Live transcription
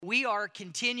we are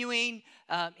continuing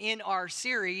in our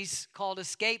series called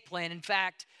Escape Plan. In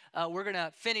fact, we're going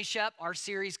to finish up our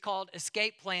series called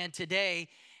Escape Plan today.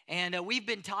 And we've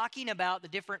been talking about the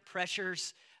different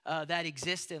pressures that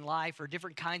exist in life, or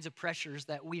different kinds of pressures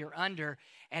that we are under,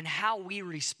 and how we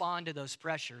respond to those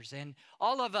pressures. And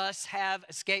all of us have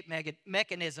escape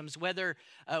mechanisms, whether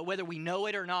we know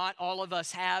it or not. All of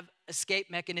us have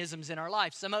escape mechanisms in our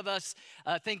life. Some of us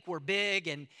think we're big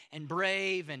and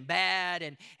brave and bad,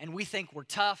 and we think we're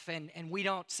tough and we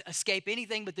don't escape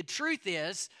anything. But the truth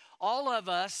is, all of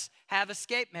us have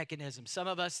escape mechanisms. Some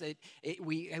of us,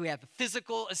 we have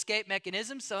physical escape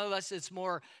mechanisms. Some of us, it's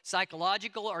more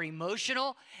psychological or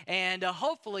emotional. And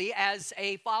hopefully, as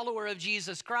a follower of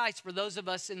Jesus Christ, for those of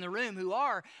us in the room who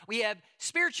are, we have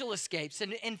spiritual escapes.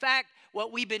 And in fact,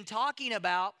 what we've been talking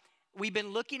about, we've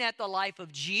been looking at the life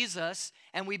of Jesus,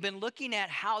 and we've been looking at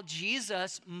how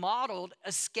Jesus modeled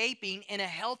escaping in a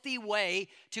healthy way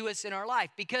to us in our life.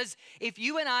 Because if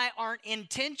you and I aren't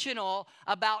intentional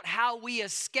about how we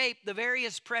escape the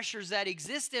various pressures that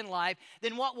exist in life,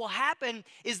 then what will happen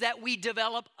is that we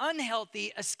develop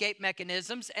unhealthy escape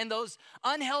mechanisms, and those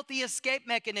unhealthy escape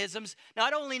mechanisms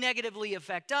not only negatively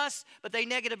affect us, but they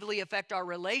negatively affect our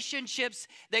relationships,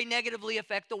 they negatively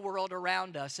affect the world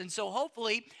around us. And so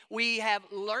hopefully we have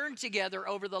learned together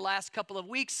over the last couple of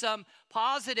weeks some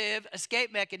positive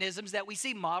escape mechanisms that we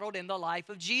see modeled in the life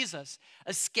of Jesus.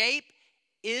 Escape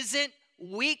isn't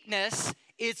weakness,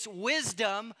 it's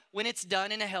wisdom when it's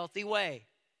done in a healthy way.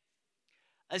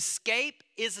 Escape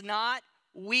is not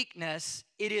weakness,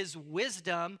 it is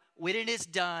wisdom when it is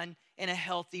done in a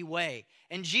healthy way.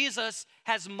 And Jesus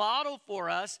has modeled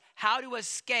for us how to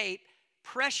escape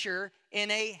pressure in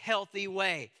a healthy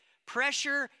way.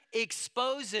 Pressure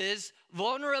exposes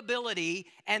vulnerability,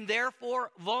 and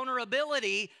therefore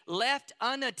vulnerability left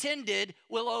unattended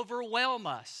will overwhelm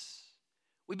us.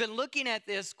 We've been looking at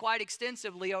this quite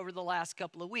extensively over the last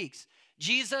couple of weeks.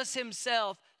 Jesus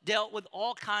himself dealt with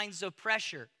all kinds of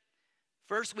pressure.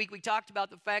 First week we talked about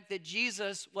the fact that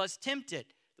Jesus was tempted.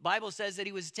 The Bible says that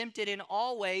he was tempted in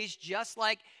all ways, just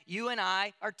like you and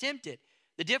I are tempted.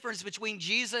 The difference between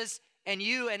Jesus and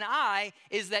you and I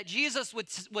is that Jesus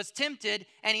was tempted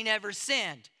and he never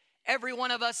sinned. Every one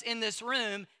of us in this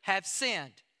room have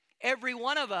sinned. Every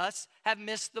one of us have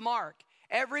missed the mark.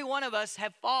 Every one of us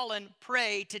have fallen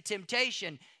prey to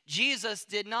temptation. Jesus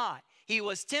did not. He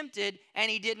was tempted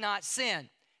and he did not sin.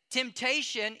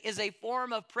 Temptation is a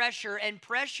form of pressure, and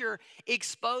pressure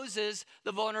exposes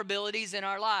the vulnerabilities in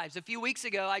our lives. A few weeks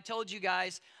ago, I told you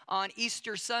guys on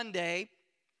Easter Sunday,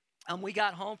 we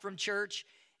got home from church,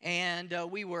 and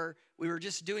we were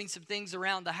just doing some things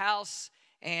around the house,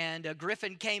 and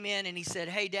Griffin came in and he said,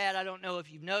 "Hey, Dad, I don't know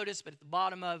if you've noticed, but at the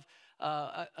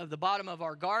bottom of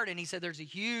our garden," he said, "there's a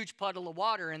huge puddle of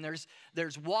water, and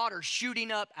there's water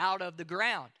shooting up out of the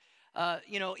ground."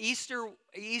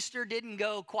 Easter didn't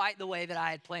go quite the way that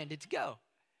I had planned it to go,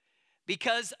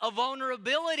 because a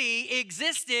vulnerability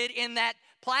existed in that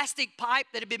plastic pipe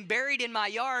that had been buried in my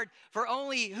yard for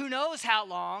only who knows how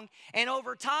long. And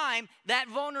over time, that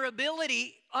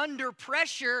vulnerability under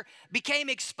pressure became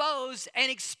exposed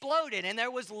and exploded. And there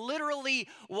was literally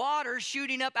water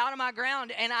shooting up out of my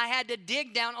ground. And I had to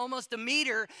dig down almost a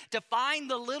meter to find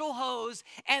the little hose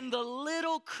and the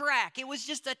little crack. It was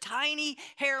just a tiny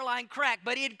hairline crack,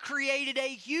 but it created a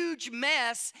huge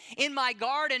mess in my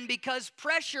garden because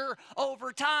pressure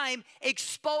over time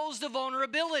exposed the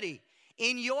vulnerability.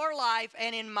 In your life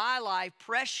and in my life,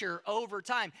 pressure over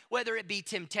time, whether it be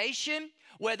temptation,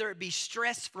 whether it be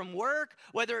stress from work,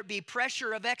 whether it be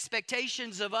pressure of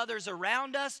expectations of others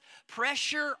around us,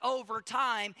 pressure over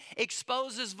time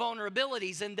exposes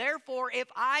vulnerabilities. And therefore, if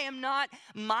I am not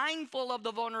mindful of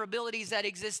the vulnerabilities that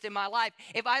exist in my life,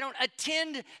 if I don't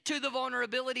attend to the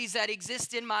vulnerabilities that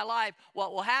exist in my life,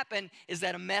 what will happen is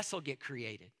that a mess will get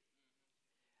created.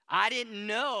 I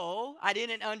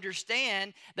didn't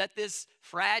understand that this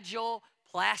fragile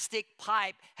plastic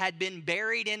pipe had been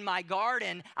buried in my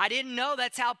garden. I didn't know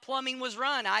that's how plumbing was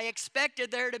run. I expected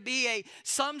there to be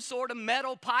some sort of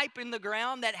metal pipe in the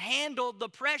ground that handled the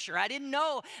pressure. I didn't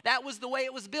know that was the way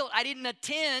it was built. I didn't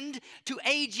attend to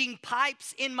aging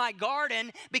pipes in my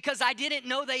garden because I didn't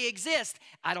know they exist.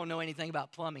 I don't know anything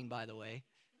about plumbing, by the way.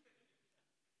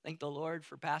 Thank the Lord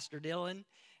for Pastor Dylan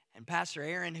and Pastor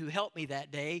Aaron, who helped me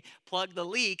that day plug the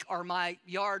leak, or my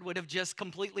yard would have just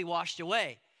completely washed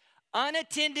away.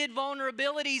 Unattended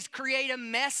vulnerabilities create a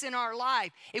mess in our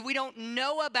life. If we don't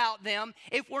know about them,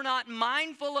 if we're not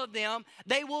mindful of them,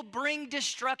 they will bring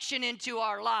destruction into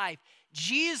our life.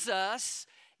 Jesus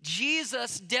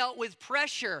Jesus dealt with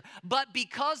pressure, but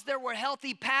because there were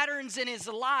healthy patterns in his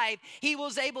life, he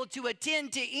was able to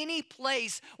attend to any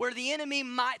place where the enemy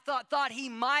thought he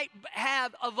might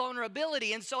have a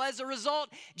vulnerability. And so as a result,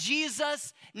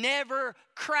 Jesus never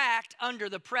cracked under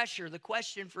the pressure. The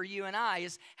question for you and I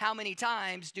is, how many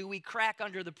times do we crack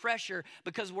under the pressure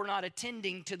because we're not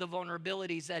attending to the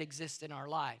vulnerabilities that exist in our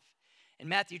life? In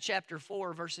Matthew chapter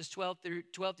 4, verses 12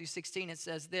 through 16, it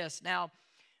says this: Now,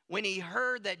 when he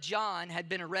heard that John had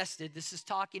been arrested, this is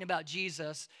talking about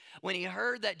Jesus. When he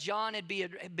heard that John had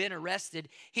been arrested,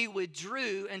 he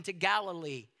withdrew into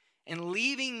Galilee. And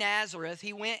leaving Nazareth,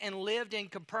 he went and lived in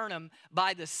Capernaum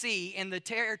by the sea in the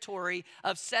territory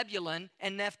of Zebulun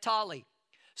and Naphtali,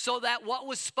 so that what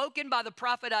was spoken by the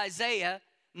prophet Isaiah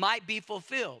might be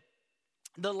fulfilled.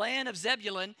 The land of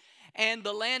Zebulun and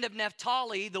the land of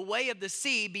Naphtali, the way of the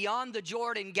sea, beyond the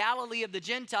Jordan, Galilee of the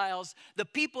Gentiles, the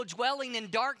people dwelling in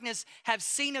darkness have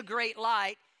seen a great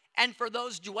light, and for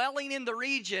those dwelling in the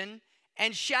region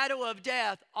and shadow of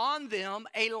death, on them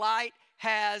a light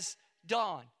has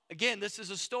dawned. Again, this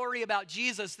is a story about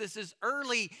Jesus. This is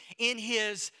early in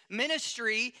his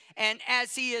ministry. And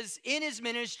as he is in his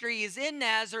ministry, he's in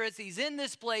Nazareth, he's in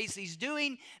this place, he's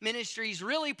doing ministry, he's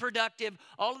really productive.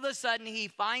 All of a sudden, he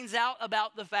finds out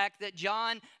about the fact that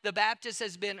John the Baptist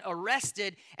has been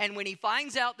arrested. And when he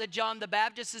finds out that John the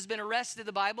Baptist has been arrested,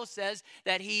 the Bible says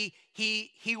that he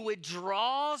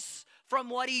withdraws from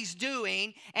what he's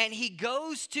doing and he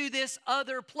goes to this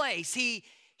other place. He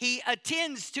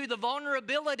attends to the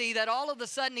vulnerability that all of a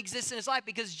sudden exists in his life,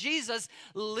 because Jesus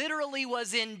literally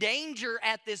was in danger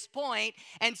at this point.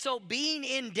 And so being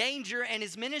in danger and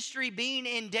his ministry being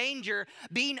in danger,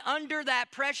 being under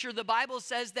that pressure, the Bible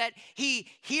says that he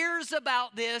hears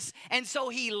about this, and so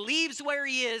he leaves where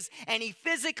he is and he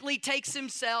physically takes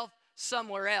himself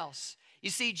somewhere else. You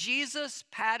see, Jesus'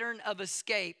 pattern of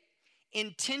escape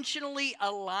intentionally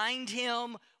aligned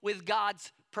him with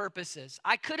God's purposes.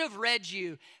 I could have read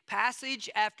you passage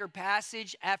after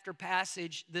passage after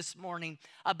passage this morning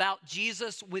about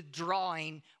Jesus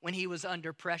withdrawing when he was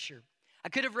under pressure. I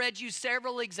could have read you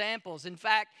several examples. In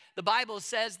fact, the Bible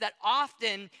says that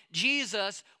often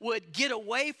Jesus would get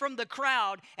away from the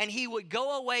crowd and he would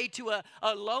go away to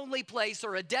a lonely place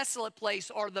or a desolate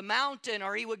place or the mountain,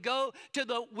 or he would go to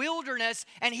the wilderness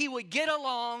and he would get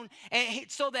alone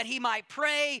so that he might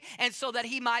pray and so that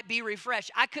he might be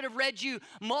refreshed. I could have read you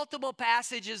multiple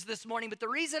passages this morning, but the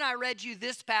reason I read you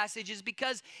this passage is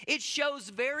because it shows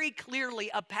very clearly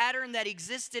a pattern that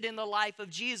existed in the life of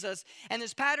Jesus. And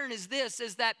this pattern is this: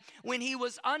 is that when he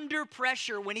was under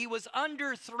pressure, when he was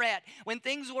under threat, when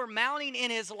things were mounting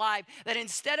in his life, that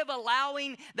instead of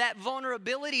allowing that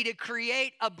vulnerability to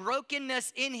create a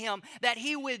brokenness in him, that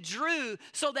he withdrew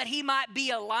so that he might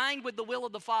be aligned with the will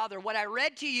of the Father. What I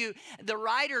read to you, the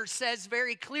writer says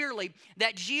very clearly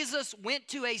that Jesus went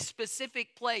to a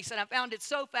specific place, and I found it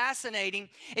so fascinating.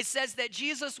 It says that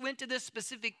Jesus went to this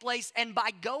specific place, and by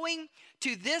going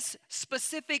to this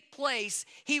specific place,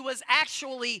 he was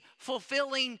actually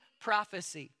fulfilling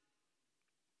prophecy.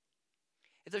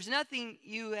 If there's nothing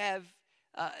you have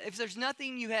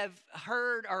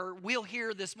heard or will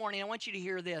hear this morning, I want you to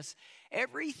hear this.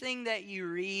 Everything that you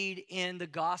read in the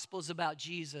Gospels about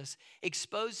Jesus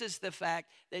exposes the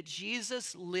fact that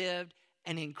Jesus lived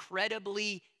an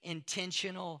incredibly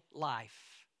intentional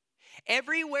life.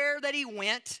 Everywhere that he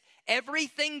went,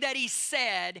 everything that he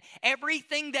said,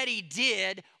 everything that he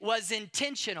did was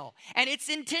intentional. And its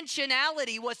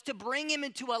intentionality was to bring him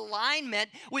into alignment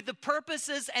with the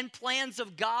purposes and plans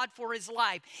of God for his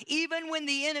life. Even when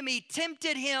the enemy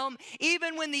tempted him,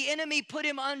 even when the enemy put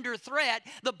him under threat,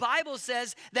 the Bible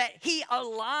says that he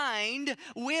aligned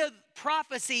with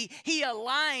prophecy. He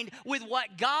aligned with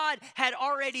what God had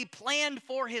already planned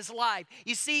for his life.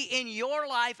 You see, in your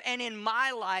life and in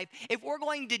my life, if we're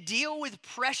going to deal with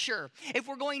pressure, if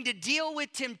we're going to deal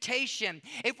with temptation,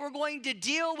 if we're going to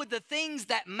deal with the things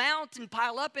that mount and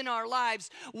pile up in our lives,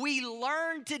 we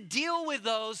learn to deal with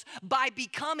those by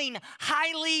becoming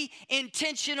highly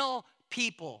intentional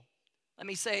people. Let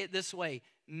me say it this way.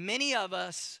 Many of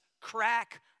us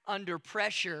crack under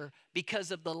pressure because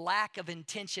of the lack of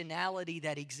intentionality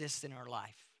that exists in our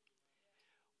life.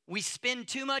 We spend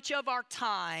too much of our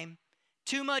time,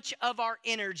 too much of our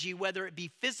energy, whether it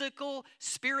be physical,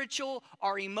 spiritual,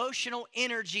 or emotional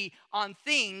energy, on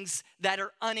things that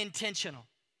are unintentional.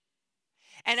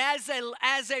 And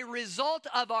as a result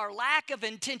of our lack of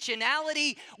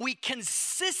intentionality, we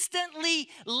consistently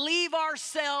leave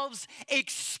ourselves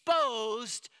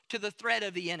exposed to the threat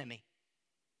of the enemy.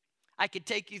 I could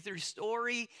take you through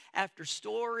story after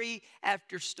story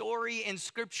after story in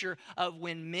Scripture of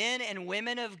when men and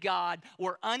women of God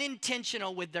were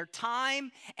unintentional with their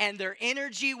time and their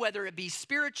energy, whether it be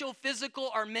spiritual,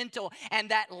 physical, or mental, and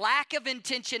that lack of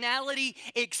intentionality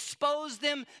exposed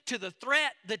them to the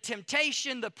threat, the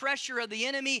temptation, the pressure of the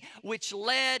enemy, which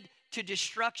led to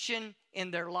destruction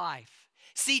in their life.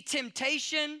 See,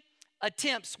 temptation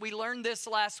attempts, we learned this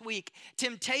last week,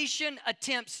 temptation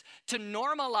attempts to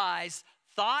normalize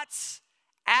thoughts,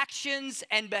 actions,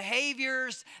 and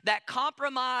behaviors that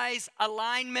compromise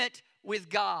alignment with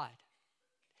God.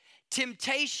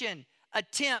 Temptation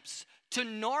attempts to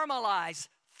normalize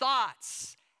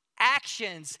thoughts,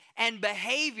 actions, and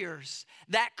behaviors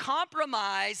that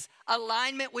compromise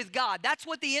alignment with God. That's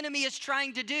what the enemy is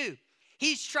trying to do.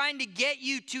 He's trying to get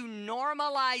you to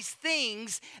normalize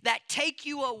things that take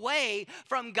you away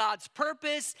from God's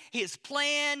purpose, His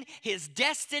plan, His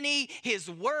destiny,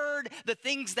 His word, the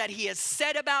things that He has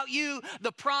said about you,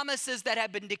 the promises that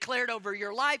have been declared over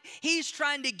your life. He's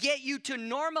trying to get you to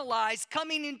normalize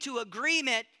coming into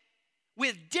agreement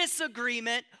with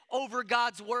disagreement over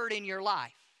God's word in your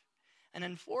life. And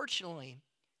unfortunately,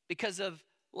 because of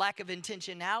lack of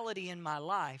intentionality in my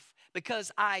life,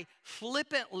 because I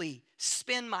flippantly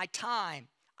spend my time,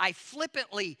 I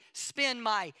flippantly spend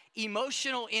my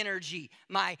emotional energy,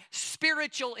 my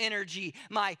spiritual energy,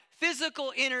 my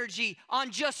physical energy on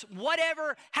just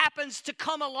whatever happens to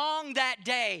come along that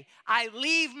day, I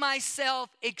leave myself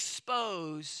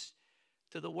exposed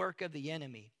to the work of the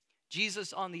enemy.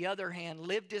 Jesus, on the other hand,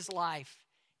 lived his life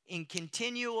in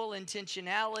continual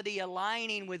intentionality,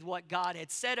 aligning with what God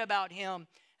had said about him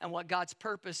and what God's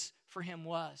purpose for him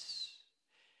was.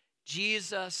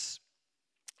 Jesus,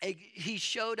 he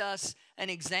showed us an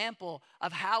example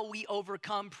of how we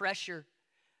overcome pressure.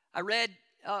 I read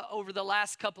over the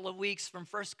last couple of weeks from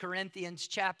 1 Corinthians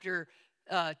chapter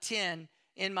 10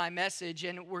 in my message,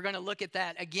 and we're going to look at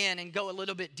that again and go a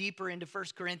little bit deeper into 1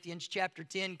 Corinthians chapter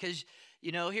 10 because,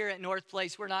 you know, here at North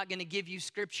Place, we're not going to give you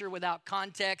scripture without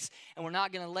context, and we're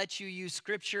not going to let you use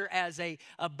scripture as a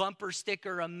bumper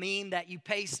sticker, a meme that you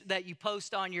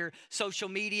post on your social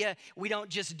media. We don't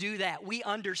just do that. We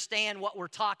understand what we're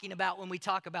talking about when we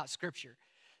talk about scripture.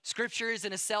 Scripture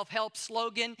isn't a self-help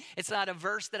slogan. It's not a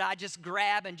verse that I just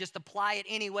grab and just apply it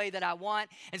any way that I want.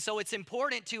 And so it's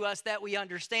important to us that we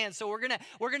understand. So we're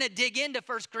gonna dig into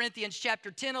 1 Corinthians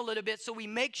chapter 10 a little bit so we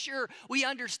make sure we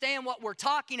understand what we're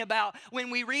talking about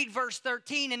when we read verse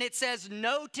 13, and it says,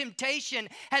 "No temptation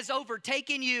has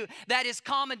overtaken you that is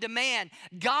common to man.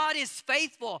 God is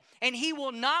faithful, and he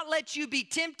will not let you be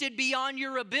tempted beyond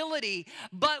your ability,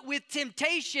 but with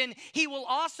temptation he will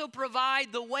also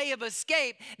provide the way of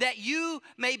escape that you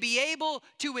may be able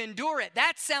to endure it."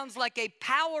 That sounds like a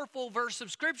powerful verse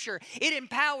of scripture. It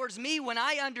empowers me when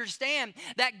I understand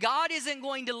that God isn't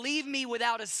going to leave me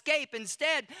without escape.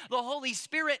 Instead, the Holy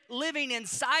Spirit living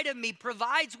inside of me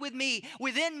provides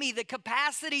within me the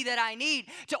capacity that I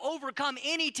need to overcome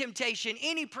any temptation,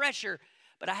 any pressure.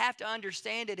 But I have to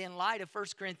understand it in light of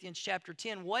 1 Corinthians chapter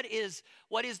 10. What is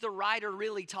the writer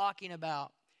really talking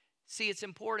about? See, it's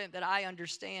important that I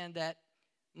understand that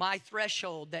my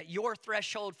threshold, that your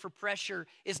threshold for pressure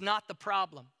is not the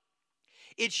problem.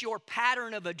 It's your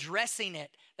pattern of addressing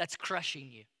it that's crushing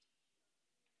you.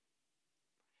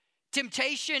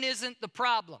 Temptation isn't the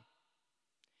problem.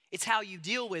 It's how you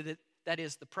deal with it that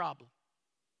is the problem.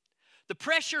 The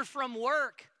pressure from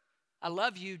work, I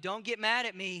love you, don't get mad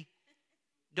at me.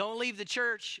 Don't leave the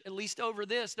church, at least over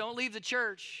this. Don't leave the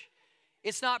church.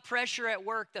 It's not pressure at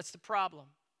work that's the problem.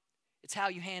 It's how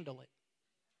you handle it.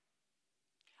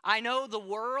 I know the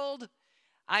world,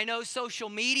 I know social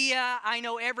media, I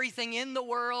know everything in the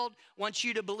world wants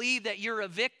you to believe that you're a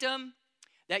victim,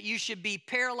 that you should be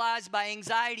paralyzed by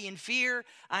anxiety and fear.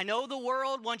 I know the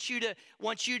world wants you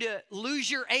to lose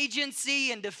your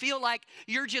agency and to feel like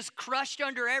you're just crushed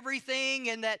under everything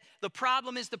and that the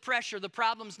problem is the pressure. The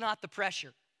problem's not the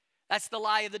pressure. That's the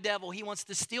lie of the devil. He wants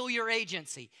to steal your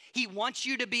agency. He wants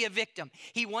you to be a victim.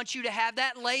 He wants you to have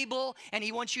that label, and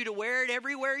he wants you to wear it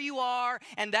everywhere you are,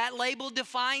 and that label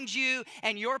defines you,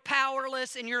 and you're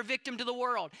powerless, and you're a victim to the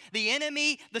world. The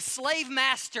enemy, the slave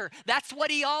master, that's what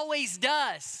he always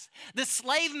does. The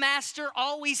slave master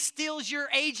always steals your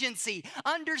agency.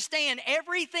 Understand,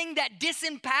 everything that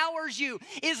disempowers you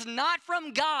is not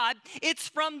from God, it's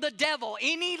from the devil.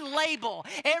 Any label,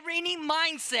 any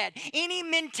mindset, any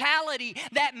mentality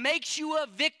that makes you a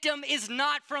victim is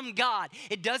not from God.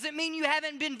 It doesn't mean you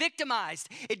haven't been victimized.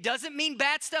 It doesn't mean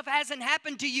bad stuff hasn't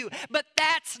happened to you, but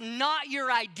that's not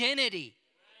your identity.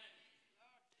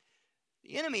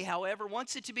 The enemy, however,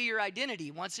 wants it to be your identity.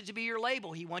 He wants it to be your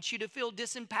label. He wants you to feel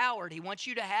disempowered. He wants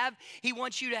you to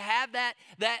have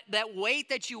that weight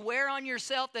that you wear on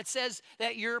yourself that says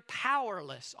that you're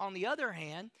powerless. On the other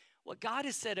hand, what God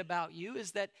has said about you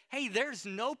is that, hey, there's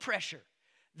no pressure.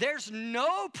 There's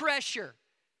no pressure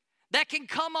that can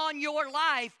come on your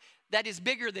life that is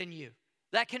bigger than you,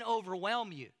 that can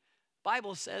overwhelm you. The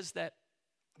Bible says that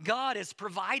God has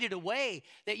provided a way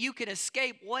that you can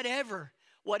escape whatever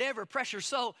pressure.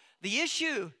 So the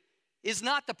issue is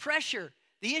not the pressure.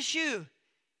 The issue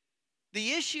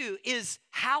is,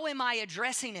 how am I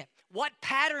addressing it? What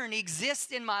pattern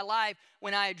exists in my life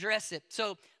when I address it?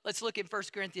 So let's look at 1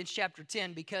 Corinthians chapter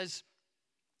 10, because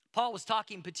Paul was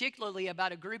talking particularly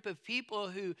about a group of people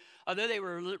who, although they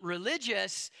were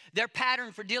religious, their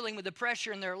pattern for dealing with the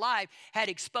pressure in their life had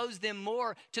exposed them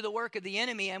more to the work of the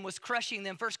enemy and was crushing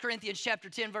them. 1 Corinthians chapter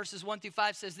 10, verses 1 through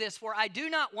 5 says this: "For I do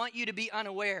not want you to be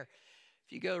unaware."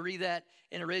 If you go read that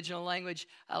in original language,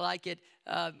 I like it.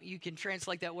 You can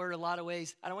translate that word a lot of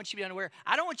ways. I don't want you to be unaware.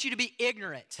 I don't want you to be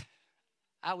ignorant.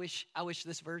 I wish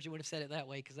this version would have said it that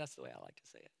way, because that's the way I like to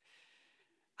say it.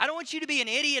 I don't want you to be an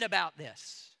idiot about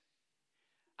this.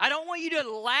 I don't want you to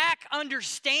lack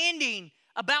understanding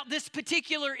about this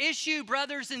particular issue,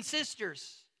 brothers and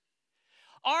sisters.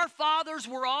 Our fathers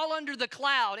were all under the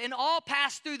cloud and all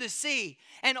passed through the sea,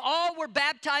 and all were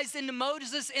baptized into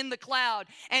Moses in the cloud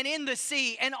and in the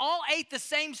sea, and all ate the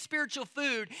same spiritual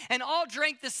food and all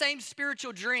drank the same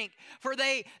spiritual drink, for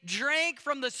they drank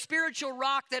from the spiritual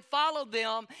rock that followed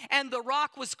them, and the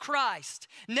rock was Christ.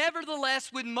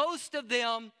 Nevertheless, with most of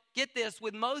them, get this,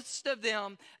 with most of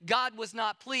them, God was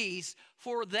not pleased,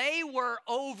 for they were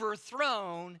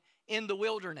overthrown in the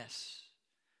wilderness.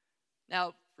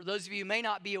 Now, for those of you who may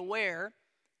not be aware,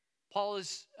 Paul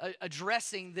is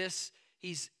addressing this.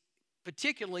 He's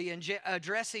particularly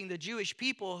addressing the Jewish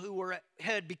people who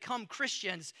had become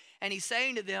Christians. And he's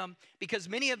saying to them, because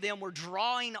many of them were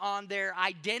drawing on their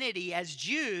identity as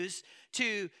Jews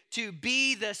to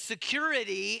be the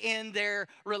security in their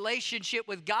relationship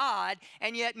with God,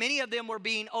 and yet many of them were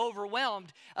being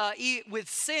overwhelmed with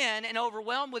sin and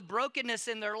overwhelmed with brokenness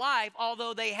in their life,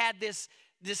 although they had this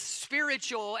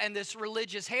spiritual and this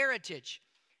religious heritage.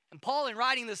 And Paul, in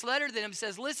writing this letter to them,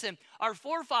 says, listen, our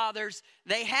forefathers,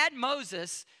 they had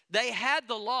Moses, they had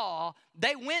the law,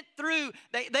 they went through,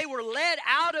 they were led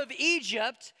out of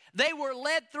Egypt, they were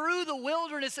led through the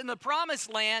wilderness in the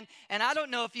promised land. And I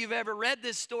don't know if you've ever read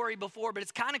this story before, but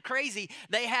it's kind of crazy.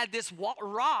 They had this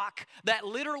rock that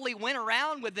literally went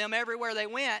around with them everywhere they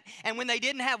went. And when they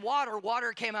didn't have water,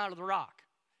 water came out of the rock.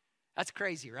 That's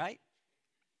crazy, right?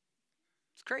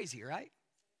 It's crazy, right?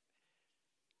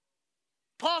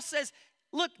 Paul says,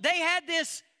 look, they had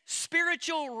this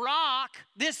spiritual rock,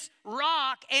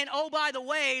 and oh, by the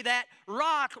way, that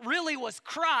rock really was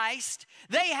Christ.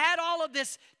 They had all of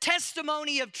this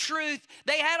testimony of truth.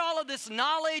 They had all of this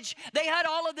knowledge. They had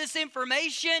all of this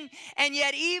information. And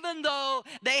yet, even though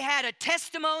they had a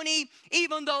testimony,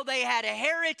 even though they had a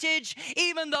heritage,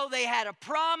 even though they had a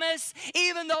promise,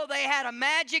 even though they had a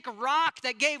magic rock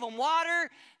that gave them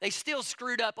water, they still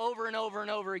screwed up over and over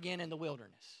and over again in the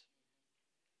wilderness.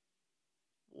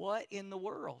 What in the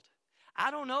world? I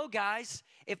don't know, guys.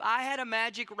 If I had a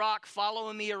magic rock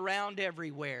following me around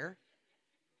everywhere,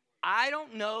 I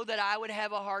don't know that I would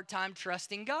have a hard time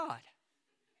trusting God.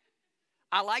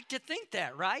 I like to think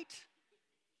that, right?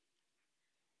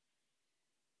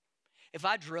 If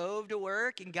I drove to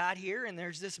work and got here and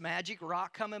there's this magic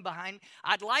rock coming behind,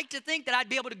 I'd like to think that I'd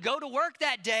be able to go to work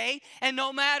that day, and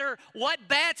no matter what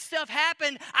bad stuff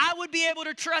happened, I would be able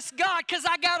to trust God because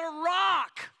I got a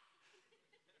rock.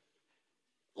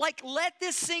 Like, let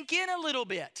this sink in a little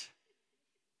bit.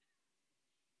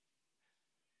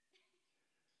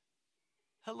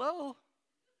 Hello?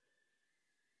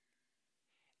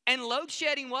 And load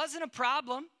shedding wasn't a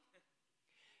problem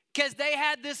because they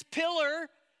had this pillar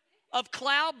of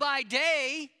cloud by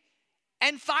day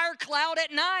and fire cloud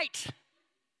at night.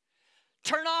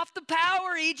 Turn off the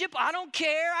power, Egypt. I don't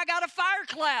care. I got a fire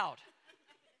cloud.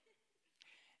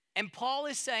 And Paul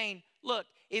is saying, look,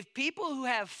 if people who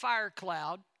have fire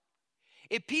cloud,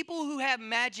 if people who have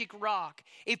magic rock,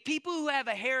 if people who have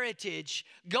a heritage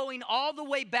going all the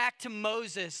way back to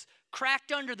Moses,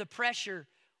 cracked under the pressure,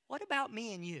 what about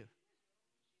me and you?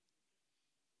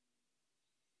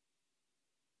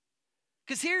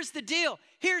 Because here's the deal.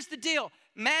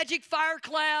 Magic fire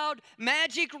cloud,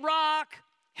 magic rock,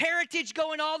 heritage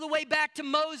going all the way back to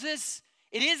Moses,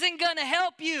 it isn't going to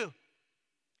help you.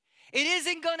 It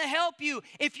isn't going to help you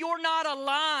if you're not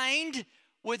aligned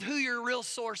with who your real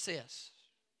source is.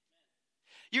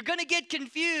 You're going to get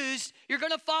confused. You're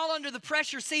going to fall under the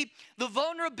pressure. See, the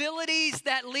vulnerabilities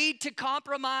that lead to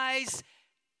compromise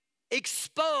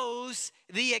expose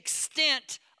the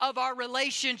extent of our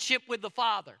relationship with the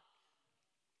Father.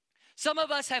 Some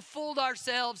of us have fooled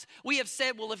ourselves. We have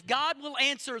said, well, if God will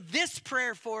answer this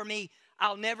prayer for me,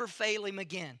 I'll never fail him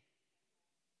again.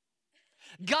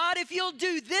 God, if you'll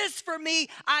do this for me,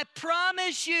 I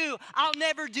promise you I'll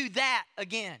never do that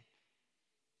again.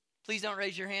 Please don't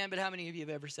raise your hand, but how many of you have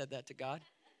ever said that to God?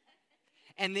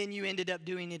 And then you ended up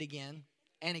doing it again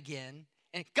and again.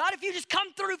 And God, if you just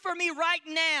come through for me right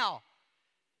now.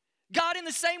 God, in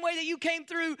the same way that you came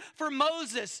through for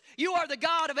Moses, you are the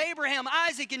God of Abraham,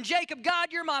 Isaac, and Jacob.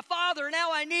 God, you're my Father. Now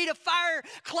I need a fire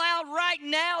cloud right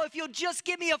now. If you'll just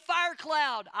give me a fire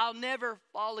cloud, I'll never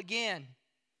fall again.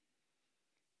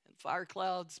 And fire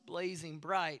clouds blazing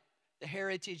bright. The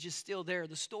heritage is still there.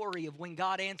 The story of when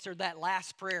God answered that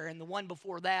last prayer and the one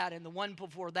before that and the one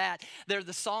before that. They're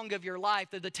the song of your life.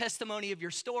 They're the testimony of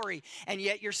your story. And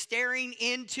yet you're staring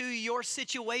into your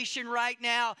situation right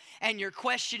now and you're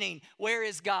questioning, where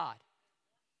is God?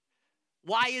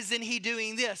 Why isn't he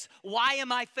doing this? Why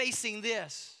am I facing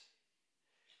this?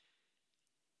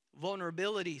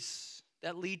 Vulnerabilities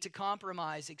that lead to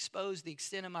compromise expose the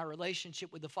extent of my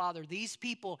relationship with the Father. These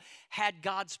people had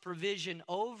God's provision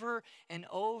over and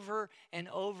over and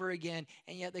over again,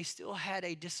 and yet they still had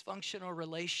a dysfunctional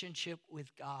relationship with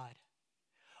God.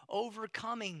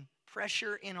 Overcoming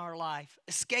pressure in our life,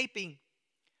 escaping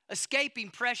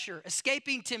pressure,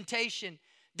 escaping temptation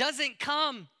doesn't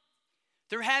come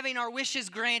through having our wishes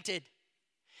granted.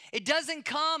 It doesn't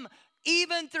come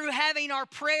even through having our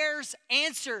prayers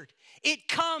answered. It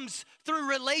comes through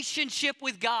relationship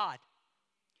with God.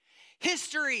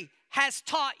 History has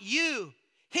taught you,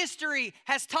 history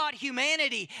has taught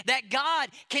humanity that God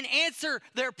can answer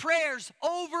their prayers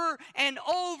over and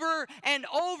over and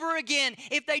over again.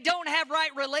 If they don't have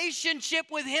right relationship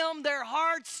with him, their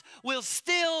hearts will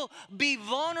still be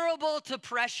vulnerable to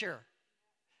pressure.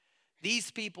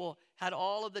 These people had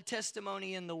all of the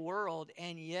testimony in the world,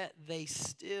 and yet they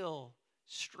still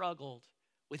struggled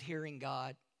with hearing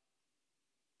God.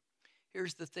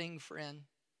 Here's the thing, friend.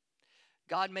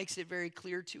 God makes it very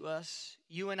clear to us,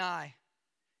 you and I,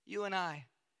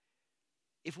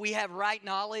 if we have right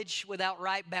knowledge without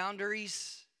right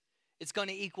boundaries, it's going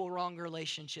to equal wrong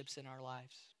relationships in our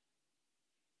lives.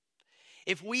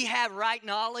 If we have right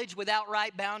knowledge without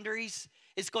right boundaries,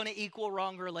 it's going to equal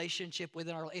wrong relationship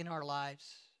in our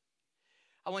lives.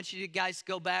 I want you to guys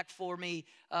go back for me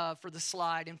for the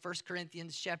slide in 1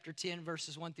 Corinthians chapter 10,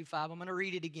 verses 1 through 5. I'm going to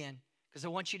read it again because I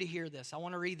want you to hear this. I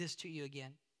want to read this to you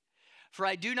again. For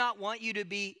I do not want you to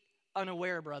be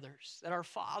unaware, brothers, that our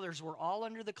fathers were all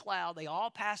under the cloud. They all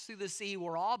passed through the sea.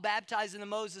 Were all baptized into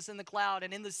Moses in the cloud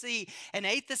and in the sea, and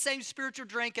ate the same spiritual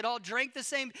drink, and all drank the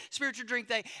same spiritual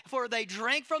drink. For they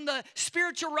drank from the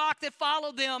spiritual rock that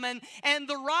followed them, and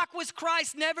the rock was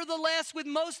Christ. Nevertheless, with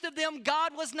most of them,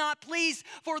 God was not pleased,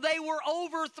 for they were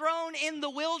overthrown in the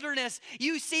wilderness.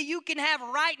 You see, you can have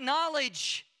right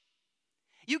knowledge.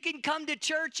 You can come to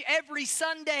church every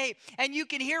Sunday and you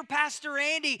can hear Pastor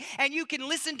Andy and you can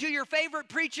listen to your favorite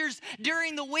preachers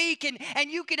during the week and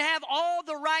you can have all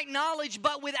the right knowledge,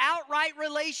 but without right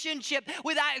relationship,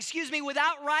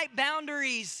 without right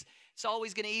boundaries, it's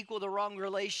always going to equal the wrong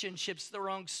relationships, the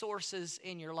wrong sources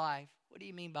in your life. What do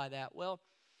you mean by that? Well,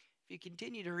 if you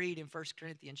continue to read in 1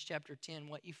 Corinthians chapter 10,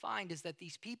 what you find is that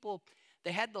these people,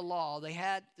 they had the law, they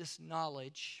had this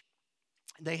knowledge,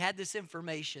 they had this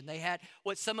information. They had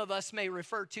what some of us may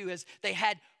refer to as they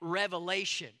had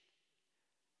revelation.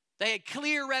 They had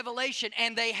clear revelation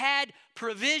and they had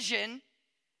provision.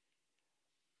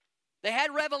 They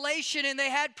had revelation and they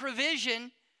had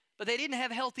provision, but they didn't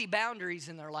have healthy boundaries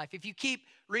in their life. If you keep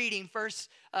reading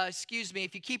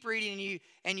if you keep reading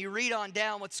and you read on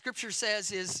down, what Scripture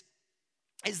says is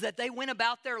that they went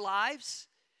about their lives,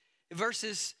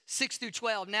 verses 6 through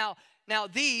 12. Now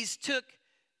these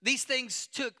things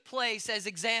took place as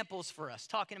examples for us,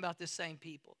 talking about the same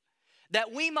people,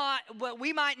 that we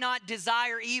might not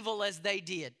desire evil as they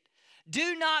did.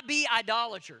 Do not be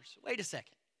idolaters. Wait a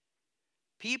second.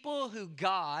 People who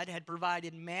God had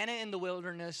provided manna in the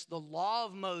wilderness, the law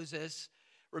of Moses.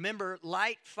 Remember,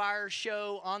 light fire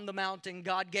show on the mountain.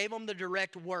 God gave them the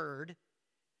direct word.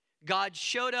 God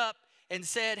showed up and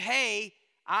said, hey,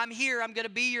 I'm here. I'm going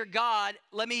to be your God.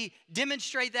 Let me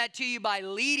demonstrate that to you by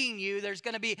leading you. There's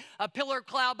going to be a pillar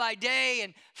cloud by day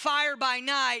and fire by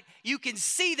night. You can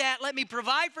see that. Let me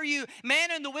provide for you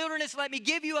manna in the wilderness. Let me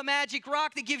give you a magic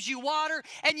rock that gives you water.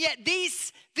 And yet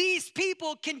these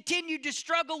people continued to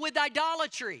struggle with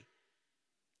idolatry.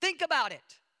 Think about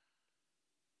it.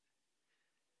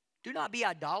 Do not be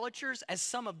idolaters, as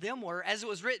some of them were. As it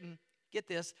was written, get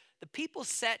this, the people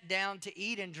sat down to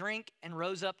eat and drink and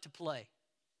rose up to play.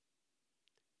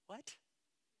 What?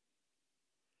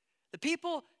 The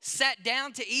people sat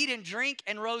down to eat and drink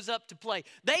and rose up to play.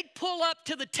 They'd pull up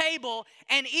to the table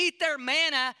and eat their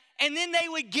manna, and then they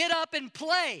would get up and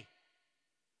play.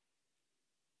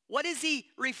 What is he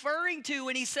referring to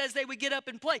when he says they would get up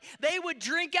and play? They would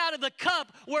drink out of the cup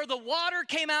where the water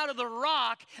came out of the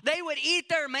rock. They would eat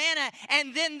their manna,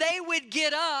 and then they would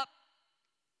get up,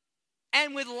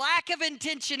 and with lack of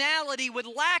intentionality, with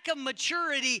lack of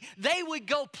maturity, they would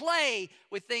go play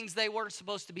with things they weren't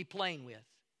supposed to be playing with.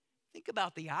 Think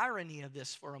about the irony of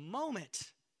this for a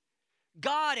moment.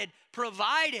 God had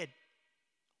provided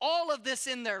all of this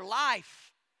in their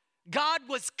life. God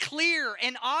was clear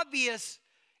and obvious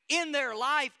in their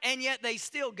life, and yet they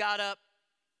still got up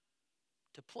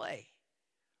to play.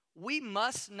 We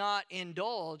must not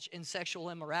indulge in sexual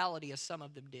immorality as some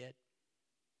of them did.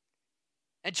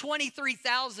 And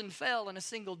 23,000 fell in a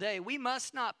single day. We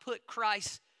must not put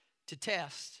Christ to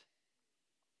test.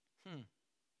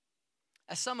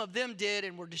 As some of them did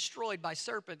and were destroyed by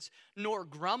serpents, nor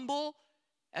grumble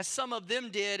as some of them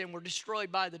did and were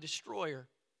destroyed by the destroyer.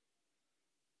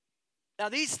 Now,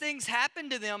 these things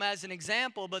happened to them as an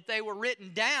example, but they were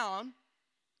written down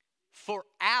for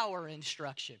our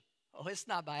instruction. Oh, it's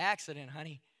not by accident,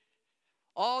 honey.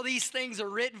 All these things are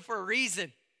written for a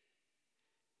reason.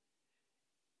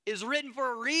 It's written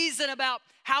for a reason about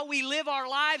how we live our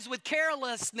lives with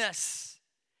carelessness,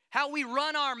 how we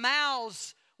run our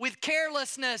mouths with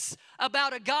carelessness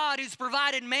about a God who's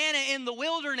provided manna in the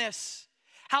wilderness.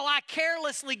 How I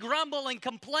carelessly grumble and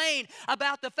complain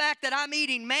about the fact that I'm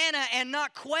eating manna and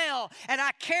not quail. And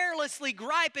I carelessly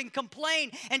gripe and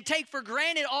complain and take for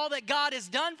granted all that God has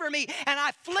done for me. And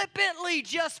I flippantly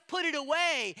just put it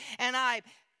away. And I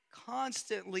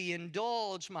constantly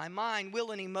indulge my mind,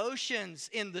 will, and emotions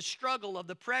in the struggle of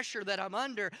the pressure that I'm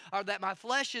under, or that my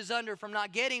flesh is under from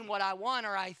not getting what I want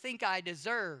or I think I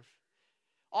deserve.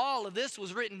 All of this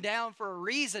was written down for a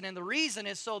reason, and the reason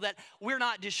is so that we're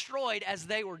not destroyed as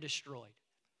they were destroyed.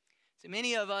 So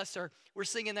many of us we're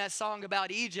singing that song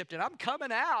about Egypt, and I'm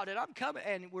coming out,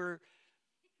 and we're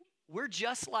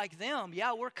just like them.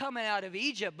 Yeah, we're coming out of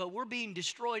Egypt, but we're being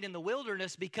destroyed in the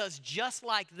wilderness because just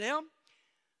like them,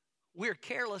 we're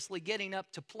carelessly getting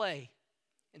up to play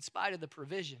in spite of the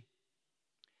provision.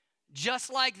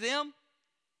 Just like them,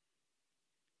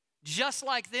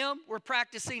 we're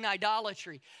practicing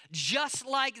idolatry. Just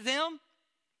like them,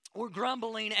 we're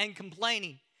grumbling and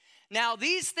complaining. Now,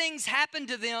 these things happened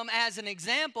to them as an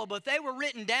example, but they were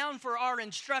written down for our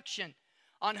instruction,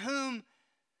 on whom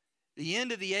the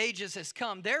end of the ages has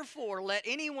come. Therefore, let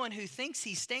anyone who thinks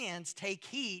he stands take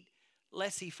heed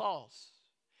lest he falls.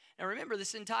 Now, remember,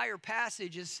 this entire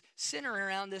passage is centering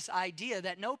around this idea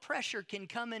that no pressure can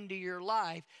come into your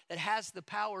life that has the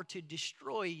power to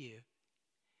destroy you.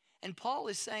 And Paul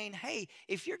is saying, hey,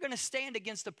 if you're going to stand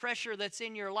against the pressure that's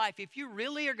in your life, if you're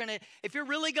really going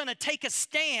to take a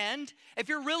stand, if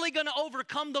you're really going to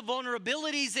overcome the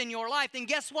vulnerabilities in your life, then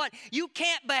guess what? You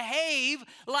can't behave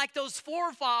like those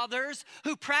forefathers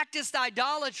who practiced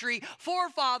idolatry,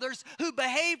 forefathers who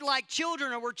behaved like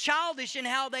children or were childish in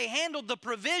how they handled the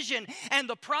provision and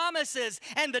the promises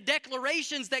and the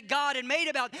declarations that God had made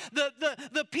about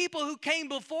the people who came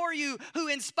before you, who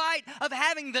in spite of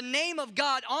having the name of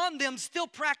God on them still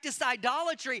practiced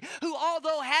idolatry, who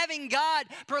although having God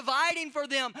providing for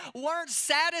them weren't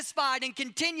satisfied and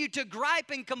continued to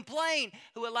gripe and complain,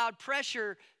 who allowed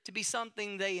pressure to be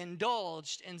something they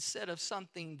indulged instead of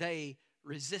something they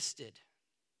resisted.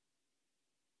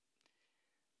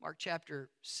 Mark chapter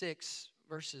 6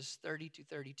 verses 30 to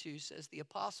 32 says, the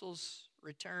apostles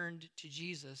returned to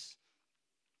Jesus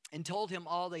and told him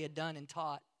all they had done and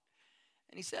taught.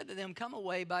 And he said to them, come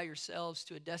away by yourselves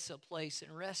to a desolate place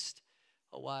and rest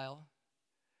a while.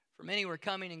 For many were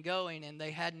coming and going, and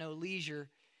they had no leisure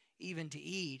even to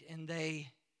eat. And they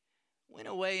went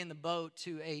away in the boat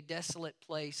to a desolate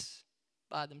place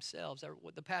by themselves.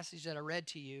 The passage that I read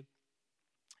to you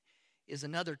is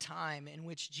another time in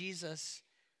which Jesus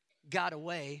got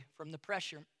away from the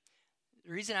pressure.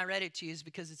 The reason I read it to you is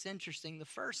because it's interesting. The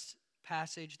first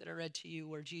passage that I read to you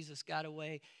where Jesus got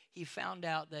away, he found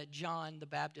out that John the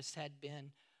Baptist had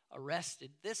been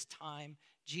arrested. This time,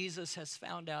 Jesus has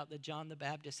found out that John the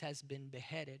Baptist has been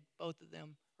beheaded. Both of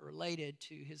them are related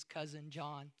to his cousin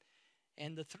John.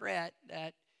 And the threat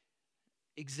that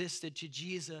existed to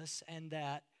Jesus and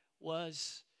that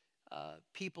was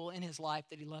people in his life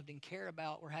that he loved and cared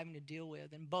about were having to deal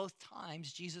with. And both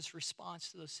times, Jesus' response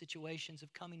to those situations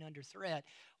of coming under threat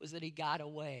was that he got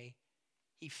away.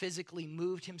 He physically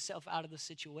moved himself out of the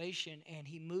situation, and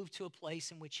he moved to a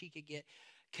place in which he could get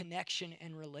connection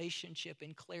and relationship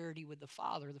and clarity with the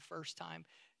Father. The first time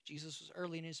Jesus was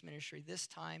early in his ministry. This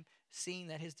time, seeing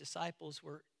that his disciples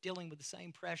were dealing with the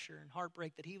same pressure and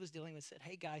heartbreak that he was dealing with, said,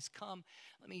 hey guys, come,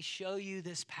 let me show you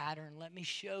this pattern. Let me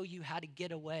show you how to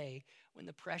get away when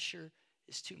the pressure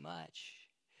is too much.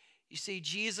 You see,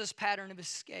 Jesus' pattern of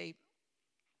escape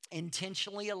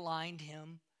intentionally aligned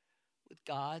him with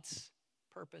God's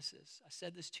purposes. I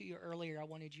said this to you earlier. I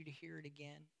wanted you to hear it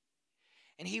again.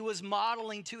 And he was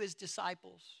modeling to his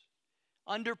disciples,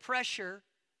 under pressure,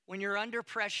 when you're under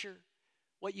pressure,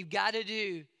 what you've got to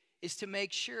do is to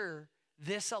make sure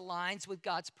this aligns with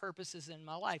God's purposes in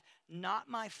my life. Not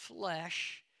my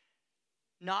flesh,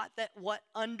 not that what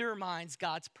undermines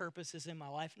God's purposes in my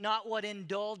life, not what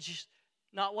indulges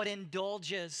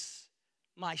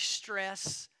my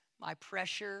stress, my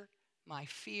pressure, my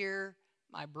fear,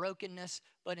 my brokenness,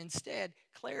 but instead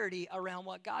clarity around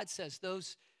what God says.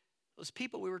 Those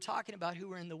people we were talking about who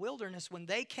were in the wilderness, when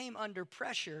they came under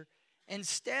pressure,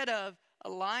 instead of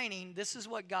aligning, this is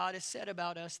what God has said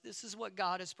about us, this is what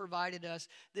God has provided us,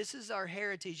 this is our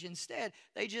heritage. Instead,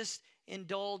 they just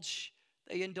indulged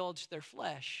their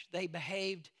flesh. They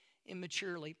behaved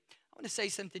immaturely. I want to say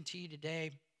something to you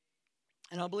today,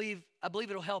 and I believe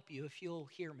it'll help you if you'll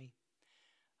hear me.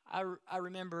 I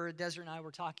remember, Desiree and I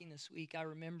were talking this week, I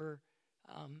remember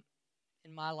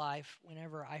in my life,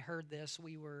 whenever I heard this,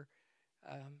 we were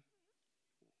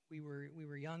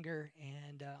younger,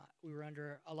 and we were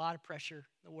under a lot of pressure,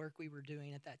 the work we were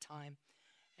doing at that time.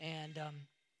 And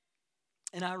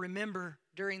I remember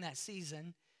during that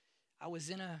season, I was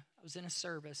in a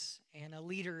service, and a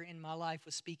leader in my life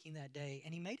was speaking that day,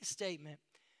 and he made a statement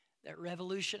that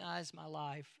revolutionized my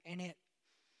life. And it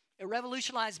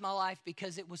revolutionized my life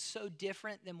because it was so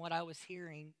different than what I was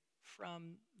hearing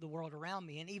from the world around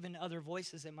me and even other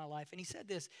voices in my life. And he said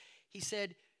this. He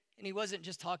said, and he wasn't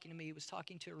just talking to me, he was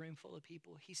talking to a room full of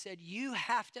people. He said, you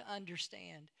have to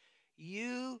understand,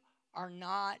 you are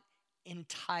not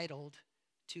entitled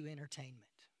to entertainment.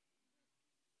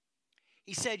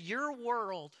 He said, your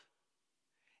world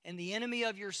and the enemy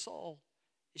of your soul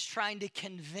is trying to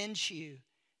convince you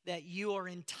that you are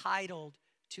entitled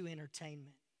to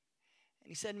entertainment. And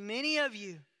he said, many of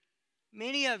you,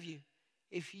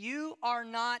 if you are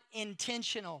not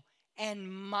intentional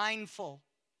and mindful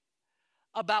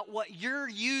about what you're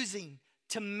using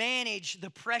to manage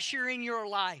the pressure in your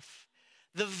life,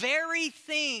 the very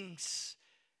things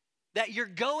that you're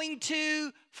going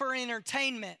to for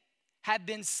entertainment have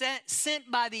been sent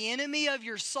by the enemy of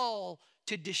your soul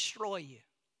to destroy you.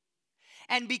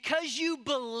 And because you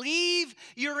believe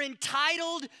you're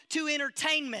entitled to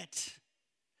entertainment,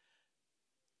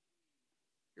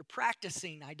 you're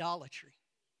practicing idolatry.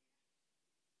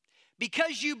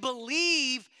 Because you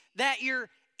believe that you're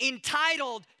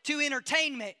entitled to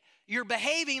entertainment, you're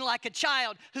behaving like a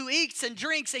child who eats and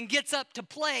drinks and gets up to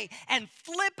play and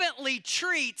flippantly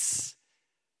treats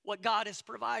what God has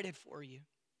provided for you,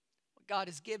 what God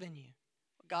has given you,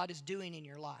 what God is doing in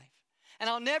your life. And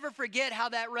I'll never forget how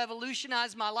that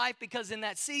revolutionized my life, because in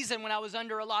that season when I was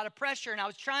under a lot of pressure and I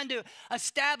was trying to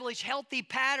establish healthy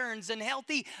patterns and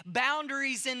healthy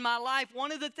boundaries in my life,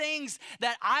 one of the things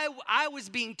that I was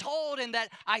being told and that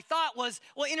I thought was,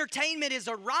 well, entertainment is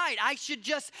a right. I should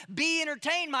just be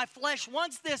entertained. My flesh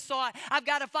wants this, so I've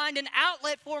got to find an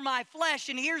outlet for my flesh.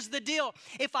 And here's the deal.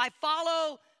 If I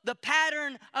follow the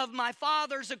pattern of my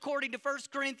fathers according to 1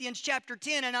 Corinthians chapter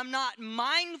 10, and I'm not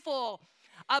mindful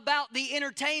about the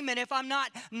entertainment, if I'm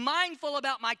not mindful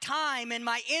about my time and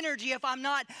my energy, if I'm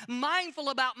not mindful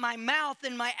about my mouth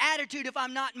and my attitude, if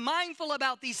I'm not mindful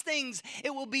about these things,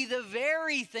 it will be the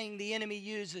very thing the enemy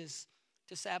uses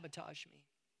to sabotage me.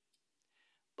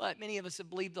 But many of us have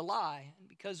believed the lie, and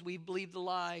because we've believed the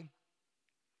lie,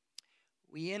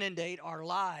 we inundate our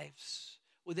lives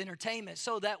with entertainment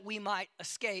so that we might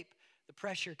escape the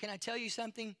pressure. Can I tell you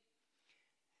something?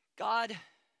 God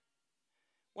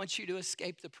wants you to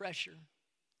escape the pressure,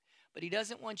 but he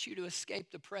doesn't want you to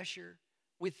escape the pressure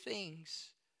with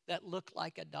things that look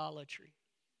like idolatry.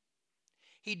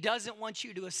 He doesn't want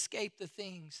you to escape the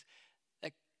things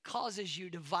that causes you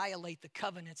to violate the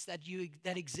covenants that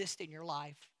exist in your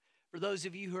life. For those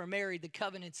of you who are married, the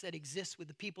covenants that exist with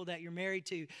the people that you're married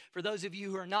to. For those of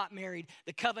you who are not married,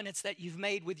 the covenants that you've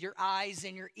made with your eyes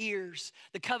and your ears.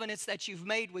 The covenants that you've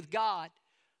made with God.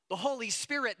 The Holy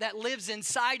Spirit that lives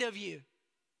inside of you.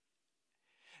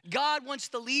 God wants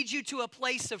to lead you to a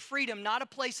place of freedom, not a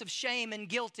place of shame and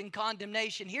guilt and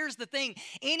condemnation. Here's the thing.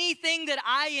 Anything that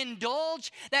I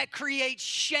indulge that creates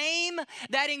shame,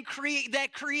 that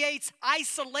creates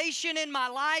isolation in my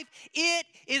life, it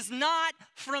is not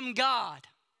from God.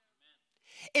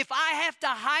 If I have to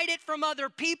hide it from other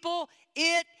people,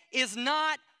 it is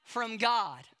not from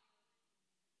God.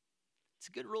 It's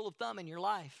a good rule of thumb in your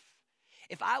life.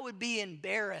 If I would be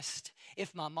embarrassed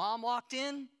if my mom walked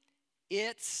in,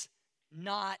 it's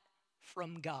not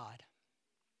from God.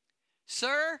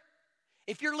 Sir,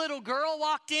 if your little girl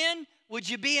walked in, would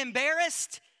you be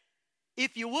embarrassed?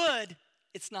 If you would,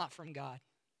 it's not from God.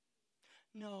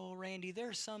 No, Randy, there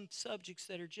are some subjects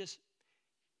that are just...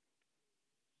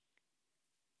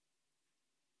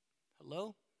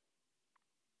 Hello?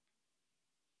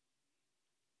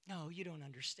 No, you don't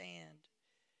understand.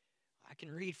 I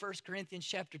can read 1 Corinthians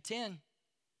chapter 10.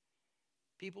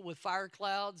 People with fire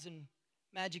clouds and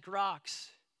magic rocks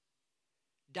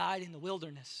died in the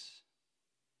wilderness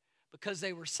because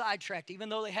they were sidetracked, even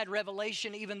though they had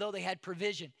revelation, even though they had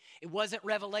provision. It wasn't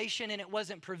revelation and it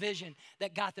wasn't provision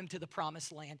that got them to the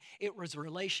promised land. It was a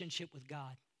relationship with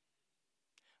God.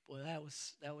 Boy, that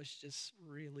was just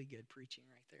really good preaching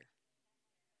right there.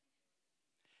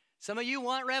 Some of you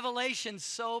want revelation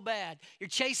so bad. You're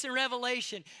chasing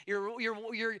revelation.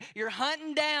 You're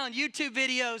hunting down YouTube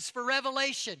videos for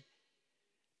revelation.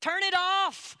 Turn it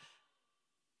off.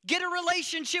 Get a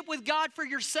relationship with God for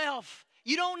yourself.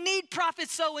 You don't need prophet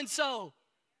so-and-so.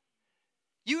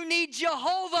 You need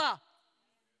Jehovah.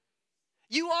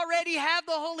 You already have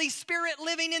the Holy Spirit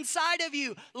living inside of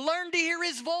you. Learn to hear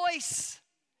His voice.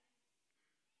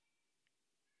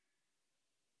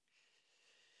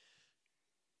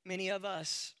 Many of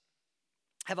us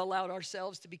have allowed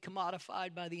ourselves to be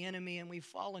commodified by the enemy, and we've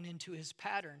fallen into his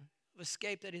pattern of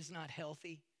escape that is not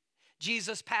healthy.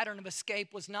 Jesus' pattern of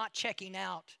escape was not checking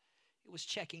out, it was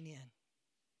checking in.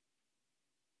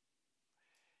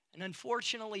 And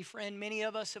unfortunately, friend, many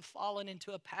of us have fallen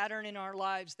into a pattern in our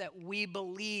lives that we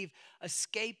believe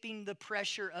escaping the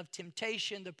pressure of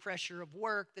temptation, the pressure of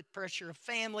work, the pressure of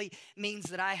family means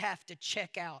that I have to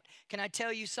check out. Can I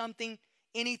tell you something?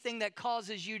 Anything that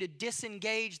causes you to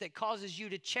disengage, that causes you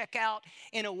to check out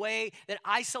in a way that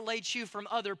isolates you from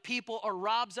other people or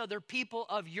robs other people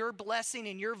of your blessing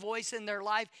and your voice in their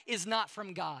life is not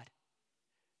from God.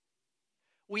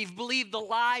 We've believed the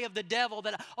lie of the devil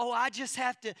that, I just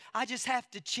have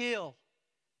to chill.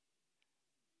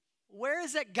 Where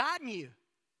has that gotten you?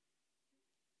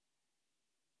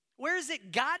 Where has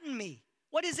it gotten me?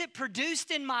 What has it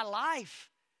produced in my life?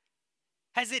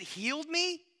 Has it healed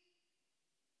me?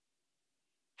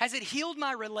 Has it healed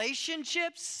my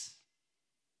relationships?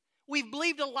 We've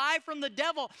believed a lie from the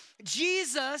devil.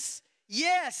 Jesus,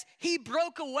 yes, he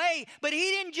broke away, but he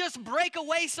didn't just break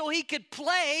away so he could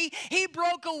play. He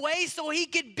broke away so he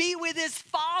could be with his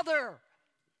Father.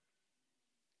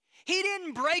 He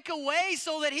didn't break away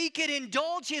so that he could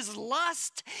indulge his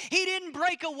lust. He didn't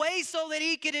break away so that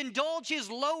he could indulge his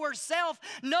lower self.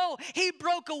 No, he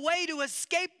broke away to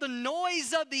escape the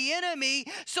noise of the enemy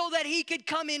so that he could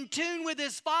come in tune with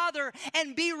his Father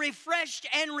and be refreshed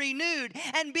and renewed.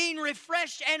 And being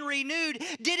refreshed and renewed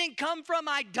didn't come from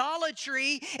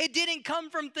idolatry. It didn't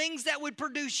come from things that would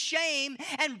produce shame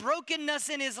and brokenness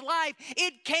in his life.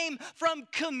 It came from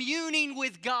communing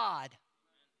with God.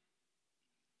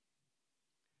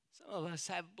 Some of us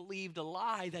have believed a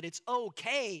lie that it's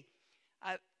okay.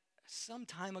 Some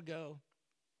time ago,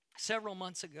 several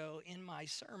months ago in my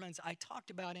sermons, I talked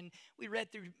about, and we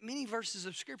read through many verses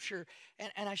of Scripture,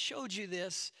 and I showed you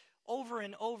this over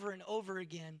and over and over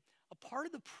again. A part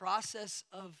of the process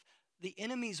of the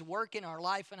enemy's work in our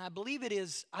life, and I believe it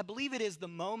is the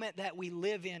moment that we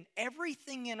live in.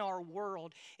 Everything in our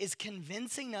world is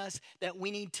convincing us that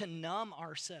we need to numb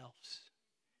ourselves.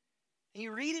 And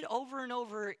you read it over and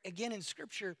over again in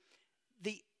Scripture,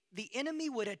 the enemy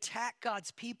would attack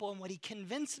God's people, and what he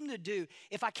convinced them to do,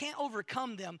 if I can't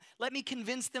overcome them, let me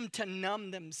convince them to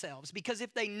numb themselves. Because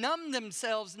if they numb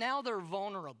themselves, now they're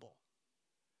vulnerable.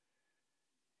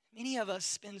 Many of us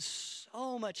spend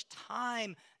so much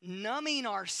time numbing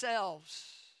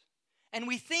ourselves. And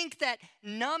we think that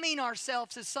numbing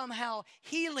ourselves is somehow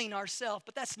healing ourselves,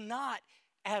 but that's not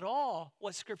at all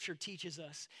what Scripture teaches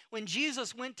us. When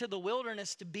Jesus went to the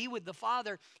wilderness to be with the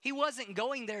Father, he wasn't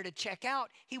going there to check out.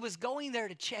 He was going there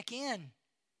to check in.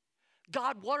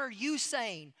 God, what are you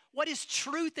saying? What is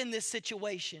truth in this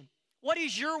situation? What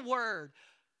is your word?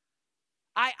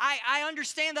 I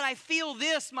understand that I feel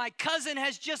this. My cousin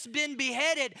has just been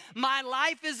beheaded. My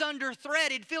life is under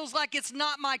threat. It feels like it's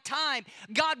not my time.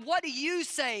 God, what do you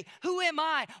say? Who am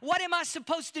I? What am I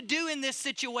supposed to do in this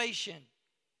situation?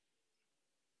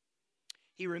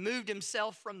 He removed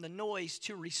himself from the noise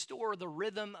to restore the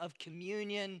rhythm of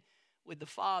communion with the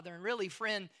Father. And really,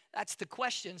 friend, that's the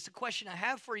question. It's the question I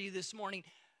have for you this morning.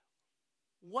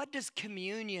 What does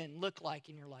communion look like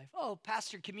in your life? Oh,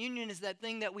 Pastor, communion is that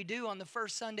thing that we do on the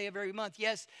first Sunday of every month.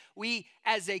 Yes, we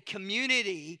as a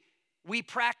community, we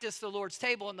practice the Lord's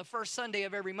table on the first Sunday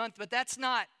of every month, but that's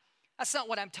not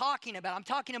what I'm talking about. I'm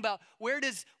talking about where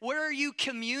are you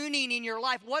communing in your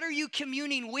life? What are you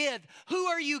communing with? Who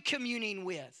are you communing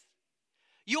with?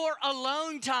 Your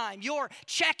alone time, your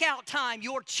checkout time,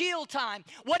 your chill time.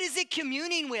 What is it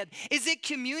communing with? Is it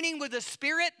communing with a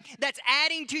spirit that's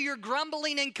adding to your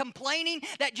grumbling and complaining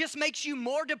that just makes you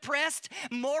more depressed,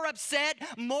 more upset,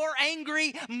 more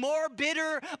angry, more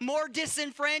bitter, more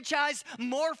disenfranchised,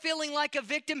 more feeling like a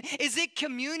victim? Is it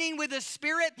communing with a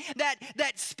spirit that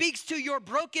speaks to your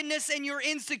brokenness and your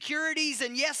insecurities?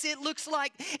 And yes, it looks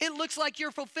like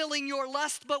you're fulfilling your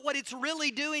lust, but what it's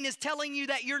really doing is telling you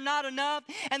that you're not enough,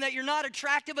 and that you're not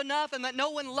attractive enough, and that no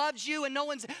one loves you, and no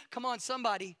one's... Come on,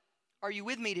 somebody. Are you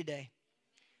with me today?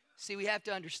 See, we have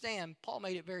to understand. Paul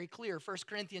made it very clear. 1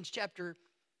 Corinthians chapter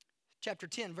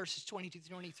 10, verses 22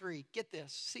 through 23. Get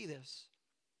this. See this.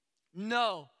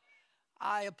 No,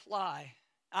 I imply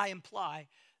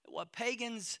that what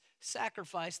pagans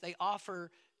sacrifice, they offer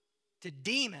to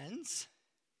demons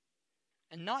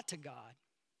and not to God.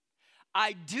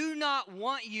 I do not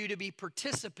want you to be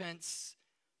participants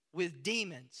with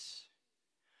demons.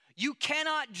 You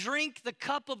cannot drink the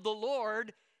cup of the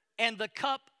Lord and the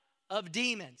cup of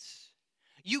demons.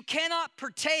 You cannot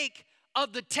partake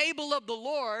of the table of the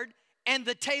Lord and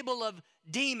the table of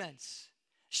demons.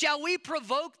 Shall we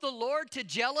provoke the Lord to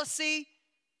jealousy?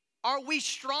 Are we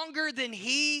stronger than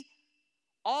He?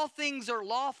 All things are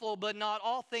lawful, but not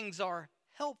all things are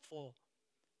helpful.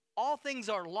 All things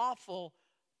are lawful,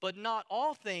 but not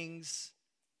all things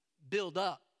build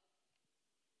up.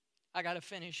 I got to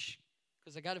finish,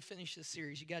 because I got to finish this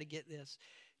series. You got to get this.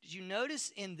 Did you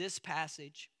notice in this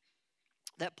passage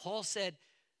that Paul said,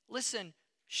 listen,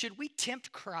 should we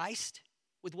tempt Christ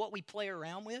with what we play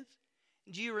around with?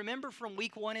 Do you remember from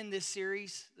week 1 in this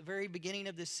series, the very beginning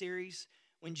of this series,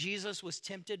 when Jesus was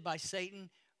tempted by Satan?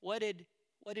 What did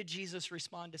Jesus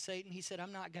respond to Satan? He said,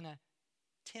 I'm not going to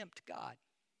tempt God.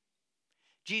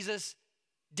 Jesus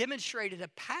demonstrated a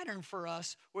pattern for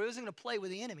us where he wasn't going to play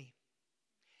with the enemy.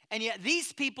 And yet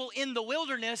these people in the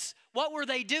wilderness, what were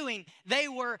they doing? They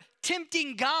were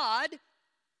tempting God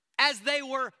as they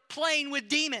were playing with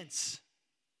demons.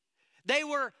 They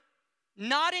were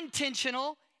not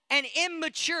intentional and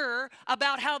immature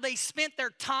about how they spent their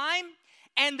time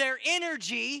and their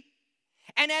energy.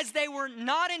 And as they were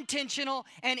not intentional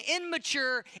and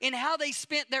immature in how they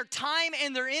spent their time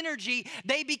and their energy,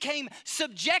 they became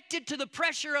subjected to the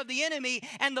pressure of the enemy.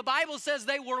 And the Bible says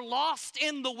they were lost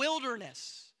in the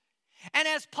wilderness. And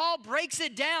as Paul breaks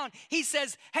it down, he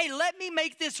says, hey, let me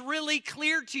make this really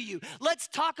clear to you. Let's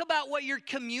talk about what you're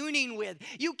communing with.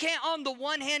 You can't, on the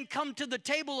one hand, come to the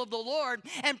table of the Lord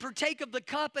and partake of the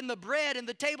cup and the bread and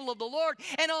the table of the Lord,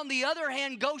 and on the other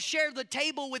hand, go share the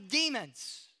table with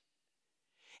demons.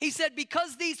 He said,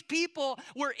 because these people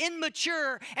were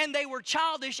immature and they were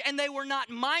childish and they were not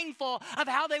mindful of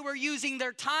how they were using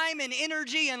their time and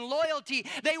energy and loyalty,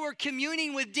 they were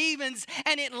communing with demons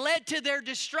and it led to their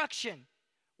destruction.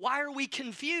 Why are we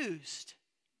confused?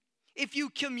 If you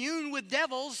commune with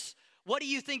devils, what do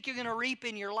you think you're going to reap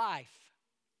in your life?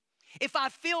 If I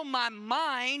fill my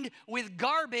mind with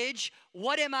garbage,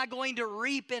 what am I going to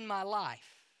reap in my life?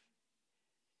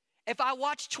 If I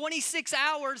watch 26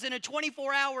 hours in a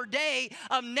 24-hour day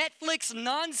of Netflix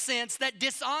nonsense that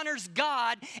dishonors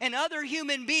God and other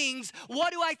human beings,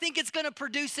 what do I think it's going to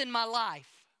produce in my life?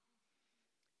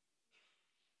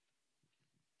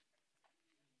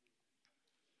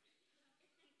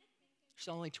 There's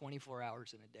only 24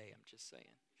 hours in a day, I'm just saying.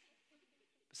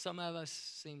 Some of us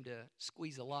seem to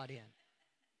squeeze a lot in.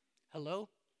 Hello?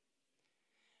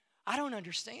 I don't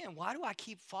understand. Why do I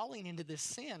keep falling into this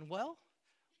sin? Well,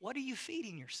 what are you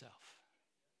feeding yourself?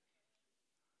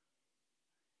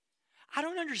 I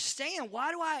don't understand.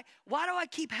 Why do I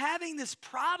keep having this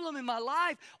problem in my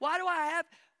life? Why do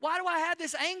I have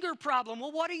this anger problem?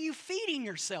 Well, what are you feeding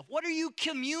yourself? What are you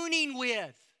communing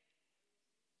with?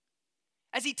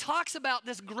 As he talks about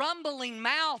this grumbling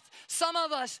mouth, some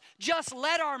of us just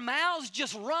let our mouths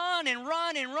just run and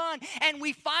run and run, and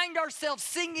we find ourselves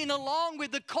singing along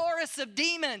with the chorus of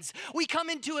demons. We come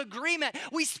into agreement.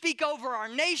 We speak over our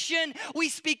nation. We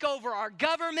speak over our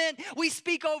government. We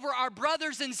speak over our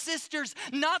brothers and sisters,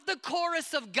 not the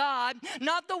chorus of God,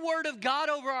 not the word of God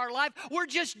over our life. We're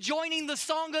just joining the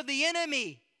song of the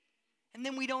enemy. And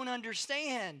then we don't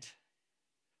understand.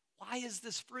 Why is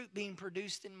this fruit being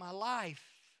produced in my life?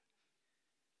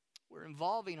 We're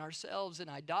involving ourselves in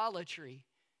idolatry,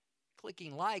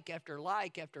 clicking like after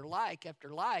like after like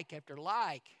after like after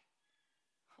like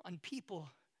on people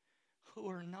who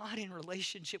are not in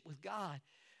relationship with God.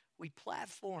 We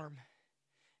platform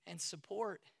and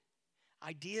support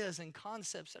ideas and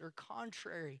concepts that are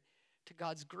contrary to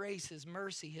God's grace, His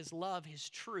mercy, His love, His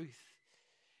truth.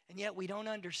 And yet we don't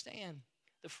understand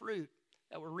the fruit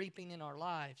that we're reaping in our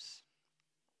lives.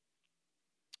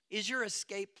 Is your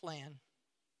escape plan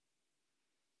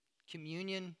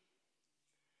communion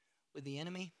with the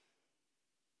enemy?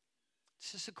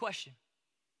 It's just a question.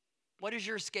 What is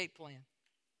your escape plan?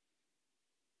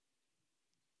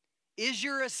 Is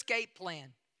your escape plan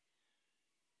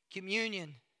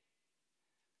communion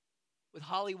with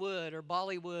Hollywood or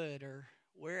Bollywood or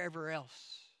wherever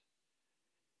else?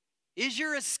 Is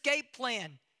your escape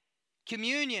plan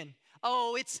communion?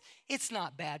 Oh, it's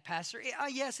not bad, Pastor.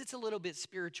 Yes, it's a little bit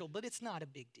spiritual, but it's not a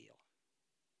big deal.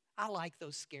 I like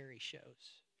those scary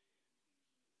shows.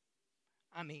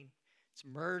 I mean, it's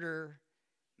murder,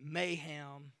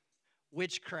 mayhem,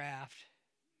 witchcraft.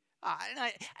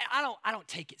 I don't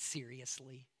take it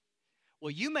seriously.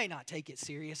 Well, you may not take it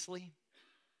seriously.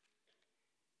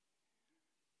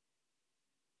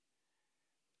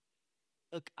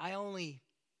 Look, I only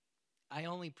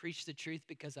preach the truth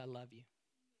because I love you.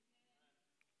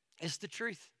 It's the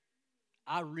truth.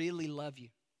 I really love you.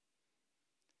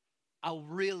 I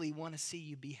really want to see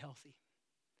you be healthy.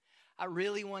 I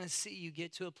really want to see you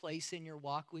get to a place in your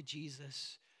walk with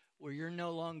Jesus where you're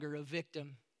no longer a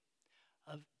victim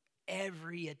of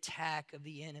every attack of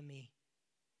the enemy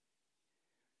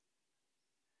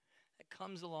that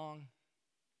comes along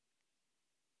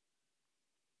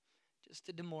just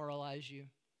to demoralize you,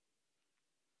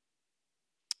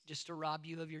 just to rob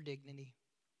you of your dignity,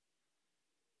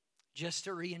 just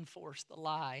to reinforce the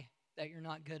lie that you're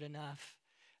not good enough,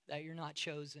 that you're not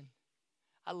chosen.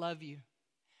 I love you.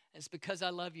 It's because I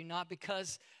love you, not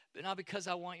because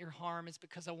I want your harm. It's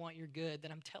because I want your good,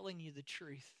 that I'm telling you the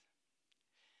truth.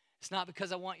 It's not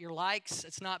because I want your likes.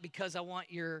 It's not because I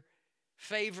want your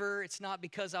favor. It's not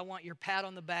because I want your pat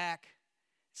on the back.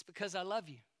 It's because I love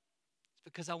you. It's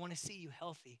because I want to see you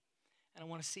healthy, and I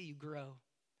want to see you grow.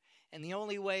 And the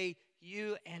only way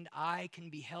you and I can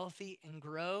be healthy and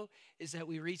grow is that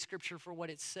we read Scripture for what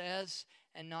it says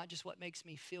and not just what makes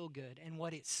me feel good. And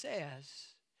what it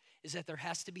says is that there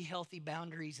has to be healthy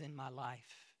boundaries in my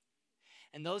life.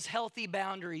 And those healthy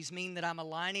boundaries mean that I'm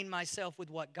aligning myself with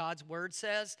what God's Word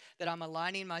says, that I'm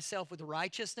aligning myself with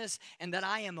righteousness, and that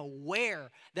I am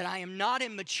aware that I am not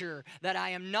immature, that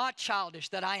I am not childish,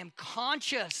 that I am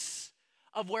conscious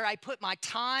of where I put my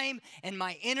time and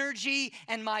my energy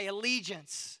and my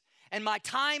allegiance. And my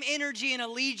time, energy, and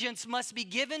allegiance must be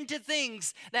given to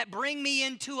things that bring me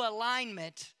into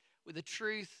alignment with the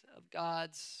truth of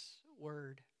God's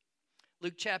Word.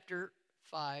 Luke chapter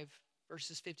 5,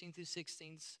 verses 15 through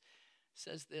 16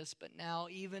 says this, "But now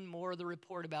even more the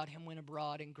report about him went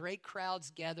abroad, and great crowds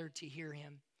gathered to hear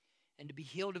him and to be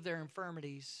healed of their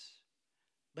infirmities.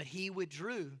 But he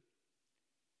withdrew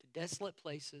to desolate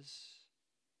places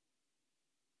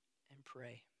and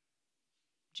pray."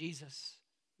 Jesus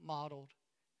modeled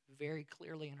very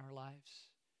clearly in our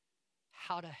lives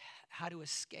how to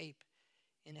escape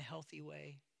in a healthy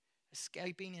way.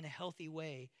 Escaping in a healthy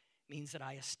way means that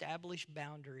I establish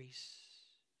boundaries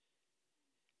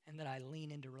and that I lean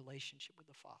into relationship with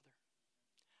the Father.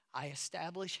 I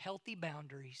establish healthy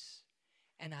boundaries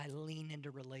and I lean into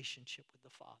relationship with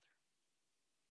the Father.